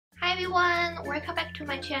everyone, welcome back to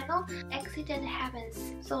my channel. Accident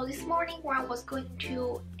happens. So this morning when I was going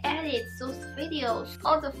to edit those videos,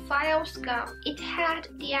 all the files gone. It had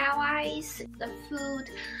DIYs, the food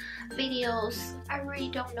videos. I really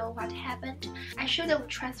don't know what happened. I should have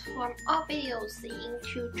transformed all videos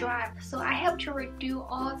into Drive. So I have to redo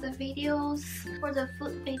all the videos. For the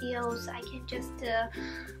food videos, I can just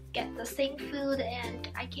get the same food and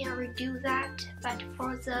I can redo that. But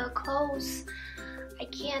for the clothes, I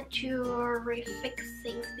can't refix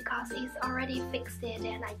things because it's already fixed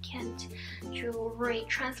and I can't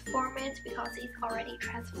re-transform it because it's already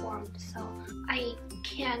transformed, so I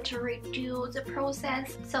can't redo the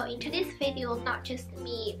process. So in today's video, not just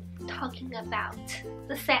me talking about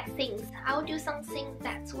the sad things, I will do something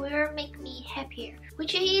that will make me happier,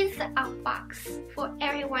 which is unbox. For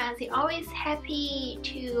everyone, they're always happy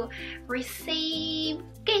to receive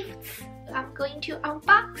gifts. I'm going to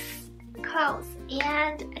unbox clothes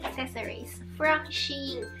and accessories from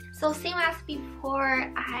Shein. So same as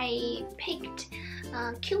before, I picked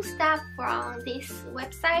cute stuff from this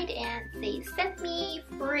website and they sent me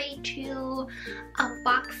free to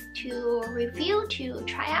unbox, to review, to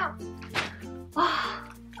try out. Oh,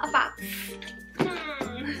 a box.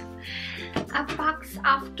 A box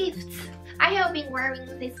of gifts. I have been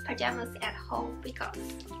wearing these pajamas at home because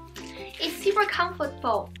it's super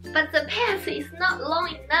comfortable, but the pants is not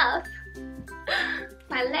long enough.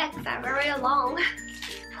 My legs are very long.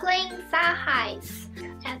 Plain thigh highs,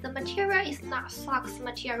 and the material is not socks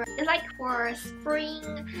material. It's like for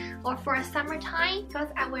spring or for summertime because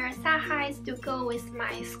I wear thigh highs to go with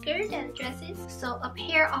my skirt and dresses. So a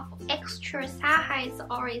pair of extra thigh highs is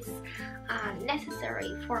always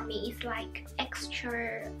necessary for me. It's like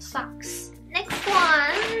extra socks. Next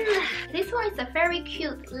one. This one is a very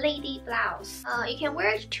cute lady blouse. You can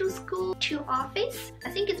wear it to school, to office.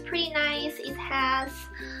 I think it's pretty nice. It has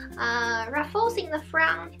ruffles in the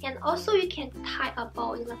front and also you can tie a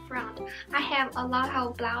bow in the front. I have a lot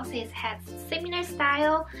of blouses has similar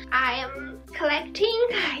style. I am collecting,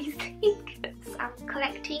 I think I'm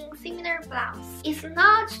collecting similar blouse. It's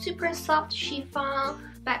not super soft chiffon,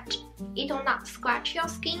 but it will not scratch your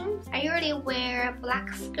skin. I usually wear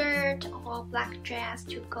black skirt or black dress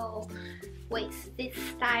to go with this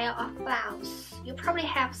style of blouse. You probably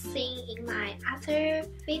have seen in my other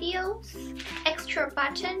videos. Extra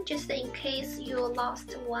button just in case you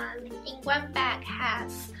lost one. In one bag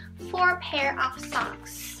has 4 pair of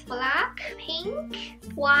socks. Black, pink,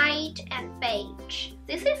 white, and beige.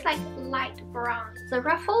 This is like light brown. The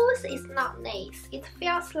ruffles is not nice. It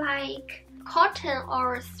feels like cotton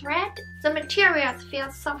or thread. The materials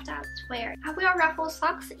feel soft as well. I wear ruffle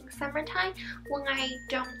socks in summertime when I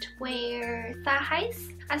don't wear thigh highs.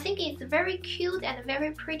 I think it's very cute and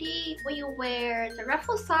very pretty when you wear the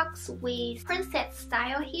ruffle socks with princess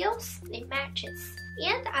style heels. It matches.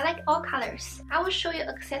 And I like all colors. I will show you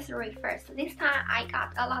accessory first. This time I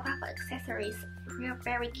got a lot of accessories. They're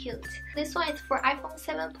very cute. This one is for iPhone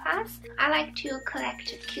 7 Plus. I like to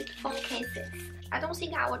collect cute phone cases. I don't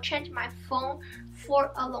think I will change my phone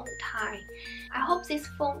for a long time. I hope this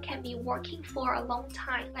phone can be working for a long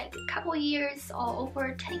time, like a couple years or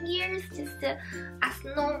over 10 years, just as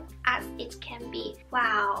long as it can be.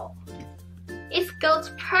 Wow. It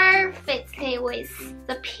goes perfectly with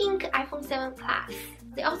the pink iPhone 7 Plus.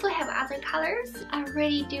 They also have other colors. I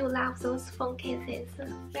really do love those phone cases.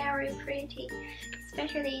 Very pretty,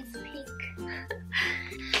 especially it's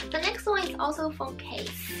pink. The next one is also phone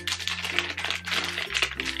case.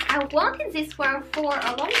 I wanted this one for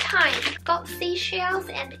a long time. It's got seashells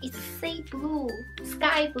and it's sea blue,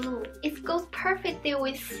 sky blue. It goes perfectly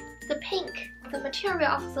with the pink. The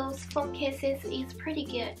material of those phone cases is pretty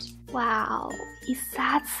good. Wow,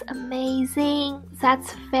 that's amazing.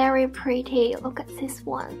 That's very pretty. Look at this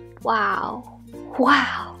one. Wow.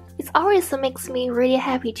 Wow. It always makes me really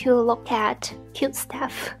happy to look at cute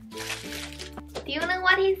stuff. Do you know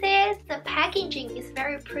what it is? The packaging is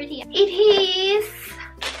very pretty. It is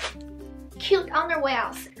cute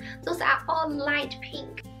underwears. Those are all light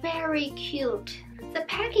pink. Very cute. The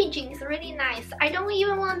packaging is really nice. I don't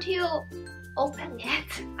even want to open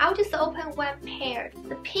it. I'll just open one pair.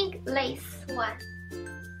 The pink lace one.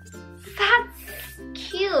 That's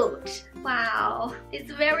cute. Wow.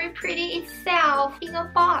 It's very pretty itself in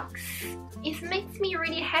a box. It makes me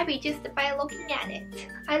really happy just by looking at it.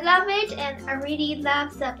 I love it and I really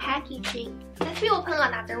love the packaging. Let me open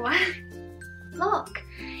another one. Look,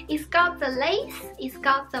 It's got the lace, it's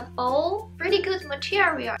got the bow, pretty good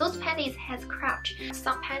material. Those panties has crotch.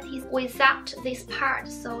 Some panties without this part,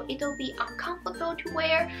 so it'll be uncomfortable to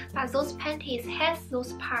wear, but those panties has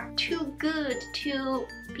those parts. Too good to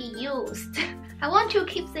be used. I want to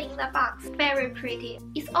keep them in the box. Very pretty.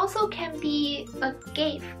 It also can be a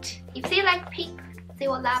gift. If they like pink, they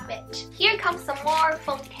will love it. Here comes some more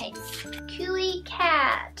phone case. Cutie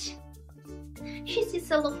cat. She's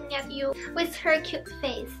just looking at you with her cute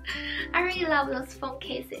face. I really love those phone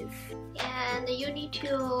cases. And you need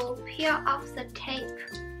to peel off the tape.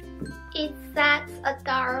 It's that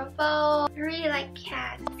adorable. I really like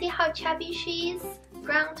cat. See how chubby she is?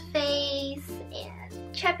 Round face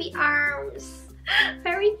and chubby arms.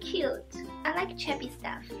 Very cute. I like chubby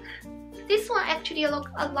stuff. This one actually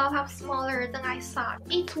looks a lot smaller than I thought.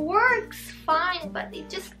 It works fine, but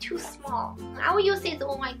it's just too small. I will use it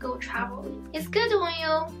when I go traveling. It's good when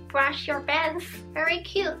you brush your bands. Very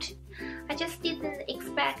cute. I just didn't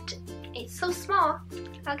expect it's so small.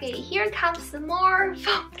 Okay, here comes more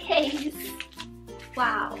phone case.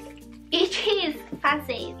 Wow. It is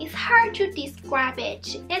fuzzy. It's hard to describe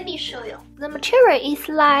it. Let me show you. The material is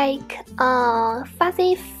like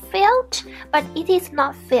fuzzy felt, but it is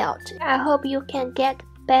not felt. I hope you can get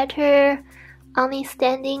better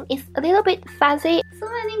understanding. It's a little bit fuzzy. So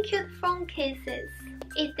many cute phone cases.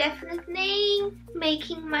 It's definitely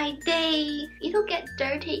making my day. It'll get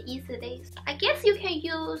dirty easily. I guess you can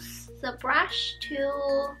use the brush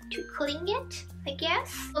to clean it, I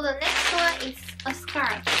guess. So the next one is a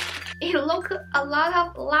scarf. It looks a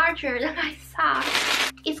lot larger than I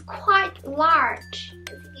thought. It's quite large.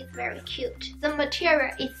 I think it's very cute. The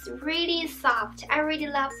material is really soft. I really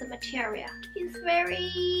love the material. It's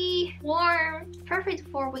very warm, perfect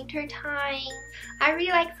for winter time. I really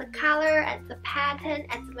like the color and the pattern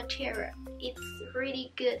and the material. It's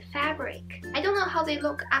really good fabric. I don't know how they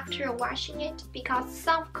look after washing it, because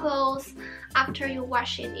some clothes after you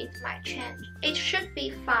wash it might change. It should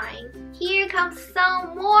be fine. Here comes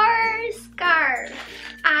some more scarf.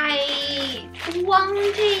 I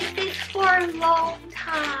wanted this for a long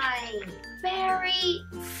time. Very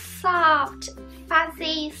soft,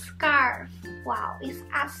 fuzzy scarf. Wow, it's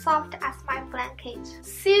as soft as my blanket.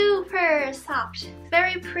 Super soft.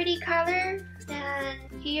 Very pretty color.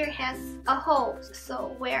 And here has a hole,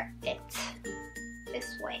 so wear it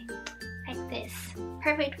this way, like this.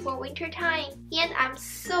 Perfect for winter time. And I'm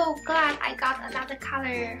so glad I got another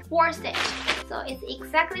color worth it. So it's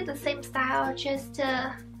exactly the same style, just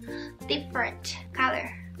a different color.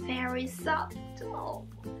 Very soft. Oh,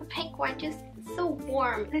 the pink one just so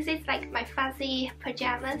warm. This is like my fuzzy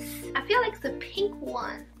pajamas. I feel like the pink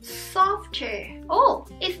one softer. Oh,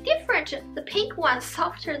 it's different. The pink one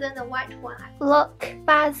softer than the white one. Look,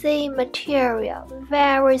 fuzzy material,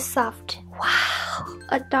 very soft. Wow,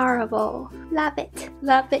 adorable. Love it,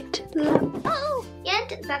 love it, love it. Oh,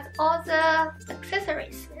 and that's all the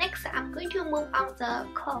accessories. Next, I'm going to move on the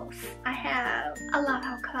clothes. I have a lot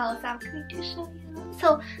of clothes I'm going to show you.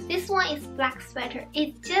 So this one is black sweater.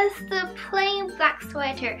 It's just a plain black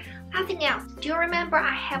sweater, nothing else. Do you remember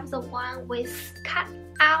I have the one with cut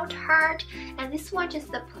out heart, and this one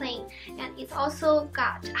just the plain, and it's also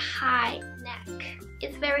got high neck.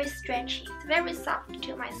 It's very stretchy, it's very soft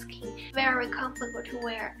to my skin, very comfortable to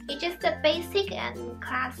wear. It's just a basic and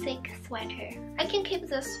classic sweater. I can keep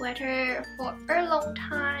the sweater for a long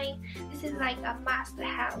time. This is like a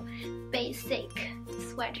must-have basic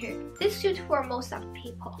sweater. This suits for most of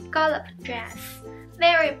people. Scalloped dress,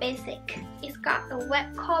 very basic. It's got a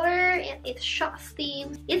wet collar and it's short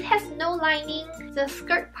sleeves. It has no lining. The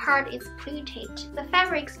skirt part is pleated. The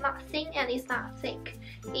fabric is not thin and it's not thick.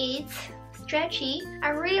 It's stretchy. I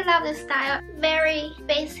really love this style. Very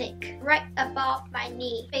basic, right above my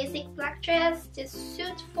knee. Basic black dress. This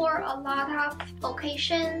suits for a lot of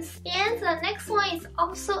occasions. And the next one is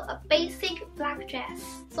also a basic black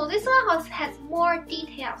dress. So this one has more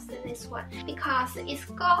details than this one because it's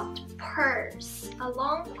got pearls. A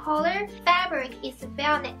long collar. Fabric is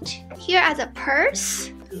velvet. Here are the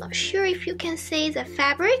pearls. I'm not sure if you can see the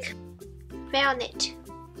fabric. Velvet.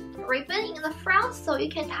 Ribbon in the front so you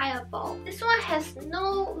can tie a bow. This one has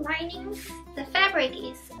no linings. The fabric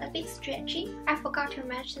is a bit stretchy. I forgot to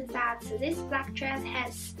mention that this black dress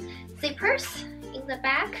has zippers in the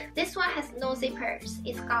back. This one has no zippers.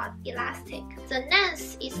 It's got elastic. The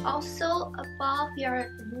length is also above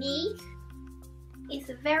your knee. It's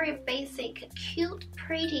very basic, cute,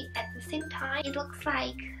 pretty at the same time. It looks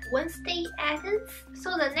like Wednesday Athens.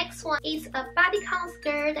 So the next one is a bodycon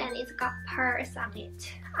skirt and it's got pearls on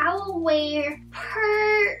it. I will wear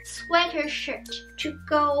per sweater shirt to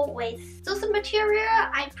go with. So the material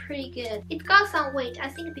are pretty good. It got some weight, I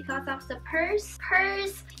think because of the purse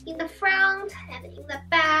in the front and in the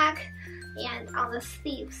back and on the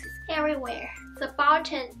sleeves, everywhere. The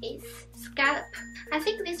bottom is scallop. I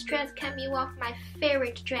think this dress can be one of my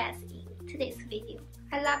favorite dress in today's video.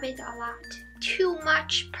 I love it a lot. Too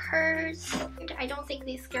much purse. I don't think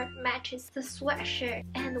this skirt matches the sweatshirt,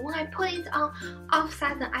 and when I put it on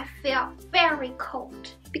off-season, I feel very cold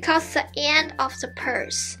because the end of the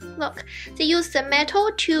purse. Look, they use the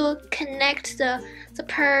metal to connect the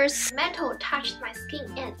purse. Metal touched my skin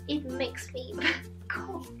and it makes me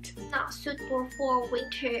cold. Not suitable for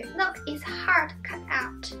winter. Look, it's hard cut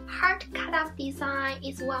out. Hard cut out design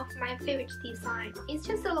is one of my favorite designs. It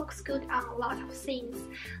just looks good on a lot of things,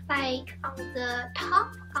 like on the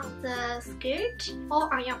top, on the skirt,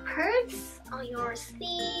 or on your purse, on your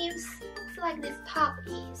sleeves. Looks like this top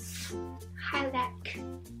is high leg.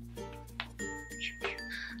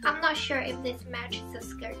 I'm not sure if this matches the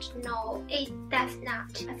skirt. No, it does not.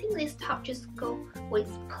 I think this top just go with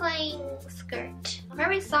plain skirt.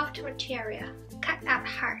 Very soft material, cut out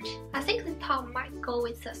hard. I think the top might go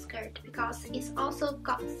with the skirt because it's also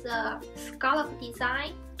got the scallop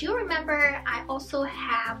design. Do you remember I also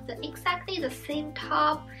have exactly the same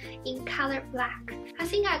top in color black? I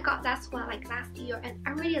think I got that one like last year and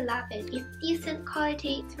I really love it. It's decent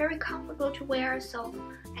quality, it's very comfortable to wear, so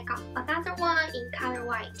I got another one in color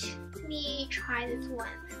white. Let me try this one,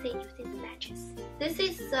 see if this matches. This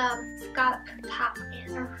is the scallop top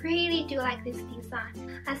and I really do like this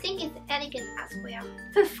design. I think it's elegant as well.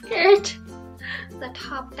 The skirt, the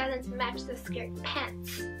top doesn't match the skirt.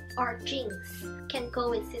 Pants or jeans can go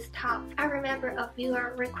with this top. I remember a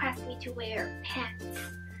viewer requested me to wear pants,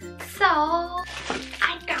 so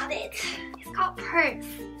I got it. It's called purse.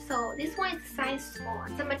 So this one is size small.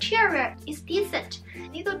 The material is decent, a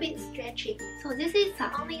little bit stretchy. So this is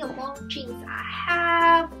the only long jeans I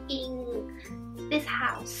have in this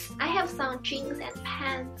house. I have some jeans and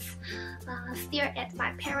pants still at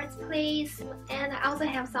my parents' place, and I also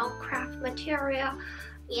have some craft material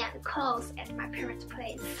and clothes at my parents'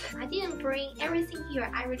 place. I didn't bring everything here.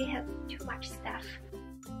 I really have too much stuff.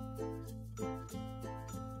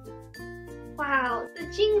 Wow, the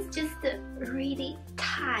jeans just really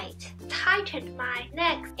tightened my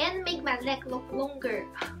legs and make my leg look longer.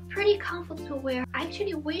 Pretty comfortable to wear. I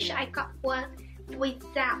actually wish I got one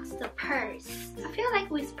without the purse. I feel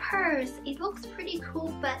like with purse it looks pretty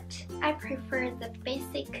cool, but I prefer the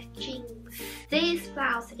basic jeans. This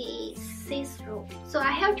blouse is see-through, so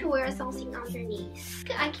I have to wear something underneath.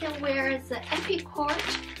 I can wear the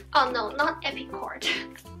epicord. Oh no, not epicord.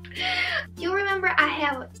 Do you remember I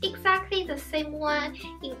have exactly the same one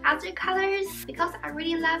in other colors because I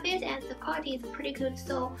really love it and the quality is pretty good,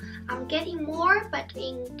 so I'm getting more but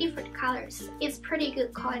in different colors. It's pretty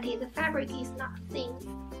good quality. The fabric is not thin.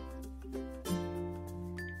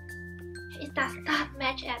 It does not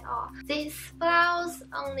match at all. This blouse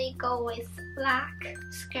only go with black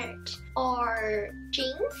skirt or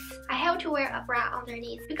jeans. I have to wear a bra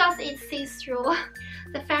underneath because it's see-through.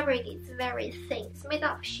 The fabric is very thin. It's made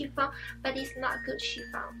of chiffon, but it's not good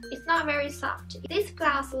chiffon. It's not very soft. This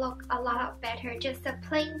blouse looks a lot better. Just a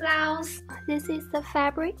plain blouse. This is the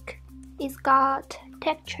fabric. It's got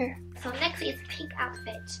texture. So next is pink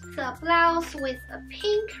outfit. The blouse with a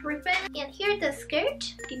pink ribbon, and here the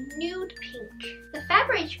skirt, the nude pink. The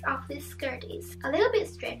fabric of this skirt is a little bit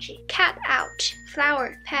stretchy. Cut out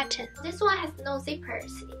flower pattern. This one has no zippers.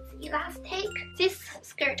 It's elastic. This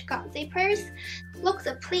skirt got zippers. Look,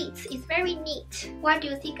 the pleats is very neat. What do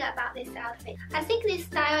you think about this outfit? I think this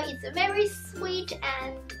style is very sweet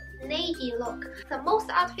and lady look. So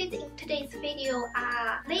most outfits in today's video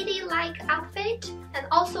are lady-like outfit and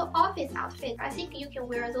also office outfit. I think you can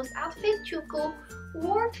wear those outfits to go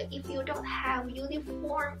work if you don't have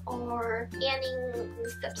uniform or any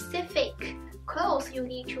specific clothes you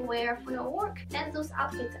need to wear for your work. And those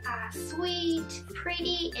outfits are sweet,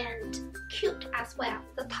 pretty, and cute as well.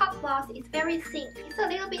 The top blouse is very thin. It's a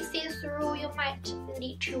little bit see-through. You might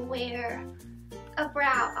need to wear a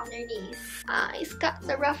bra underneath. It's got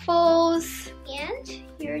the ruffles, and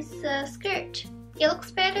here's the skirt. It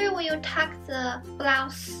looks better when you tuck the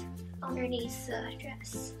blouse underneath the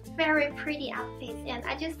dress. Very pretty outfit, and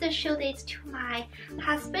I just showed it to my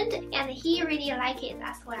husband and he really liked it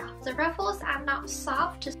as well. The ruffles are not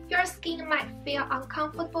soft. Your skin might feel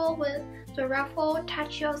uncomfortable when the ruffle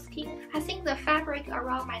touch your skin. I think the fabric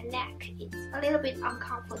around my neck is a little bit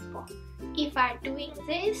uncomfortable. If I'm doing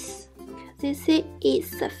this is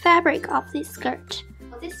the fabric of this skirt.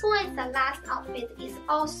 This one is the last outfit. It's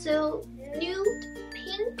also nude pink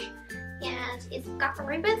pink, and it's got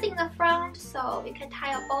ribbons in the front so you can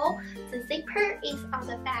tie a bow. The zipper is on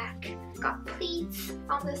the back. It's got pleats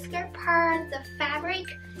on the skirt part. The fabric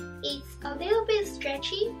is a little bit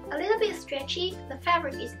stretchy. The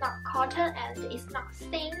fabric is not cotton and it's not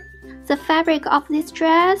thin. The fabric of this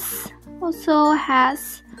dress also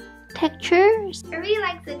has textures. I really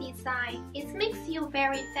like the design. It makes you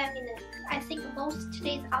very feminine. I think most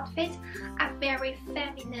today's outfits are very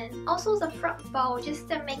feminine. Also the front bow just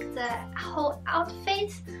to make the whole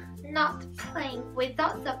outfit not plain.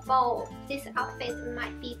 Without the bow, this outfit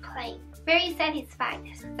might be plain. Very satisfied.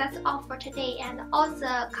 That's all for today, and all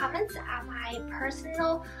the comments are my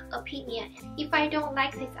personal opinion. If I don't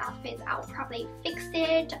like this outfit, I'll probably fix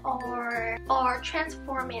it or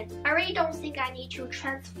transform it. I really don't think I need to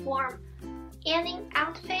transform any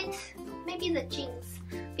outfit. Maybe the jeans,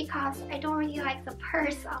 because I don't really like the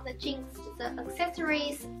purse on the jeans. The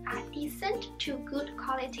accessories are decent to good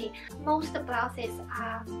quality. Most blouses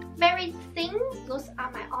are very thin. Those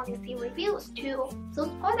are my honesty reviews to those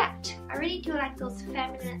products. I really do like those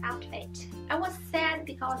feminine outfits. I was sad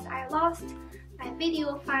because I lost my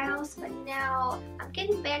video files, but now I'm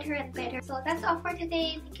getting better and better. So that's all for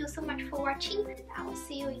today. Thank you so much for watching, and I will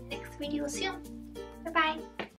see you in next video soon. Bye bye.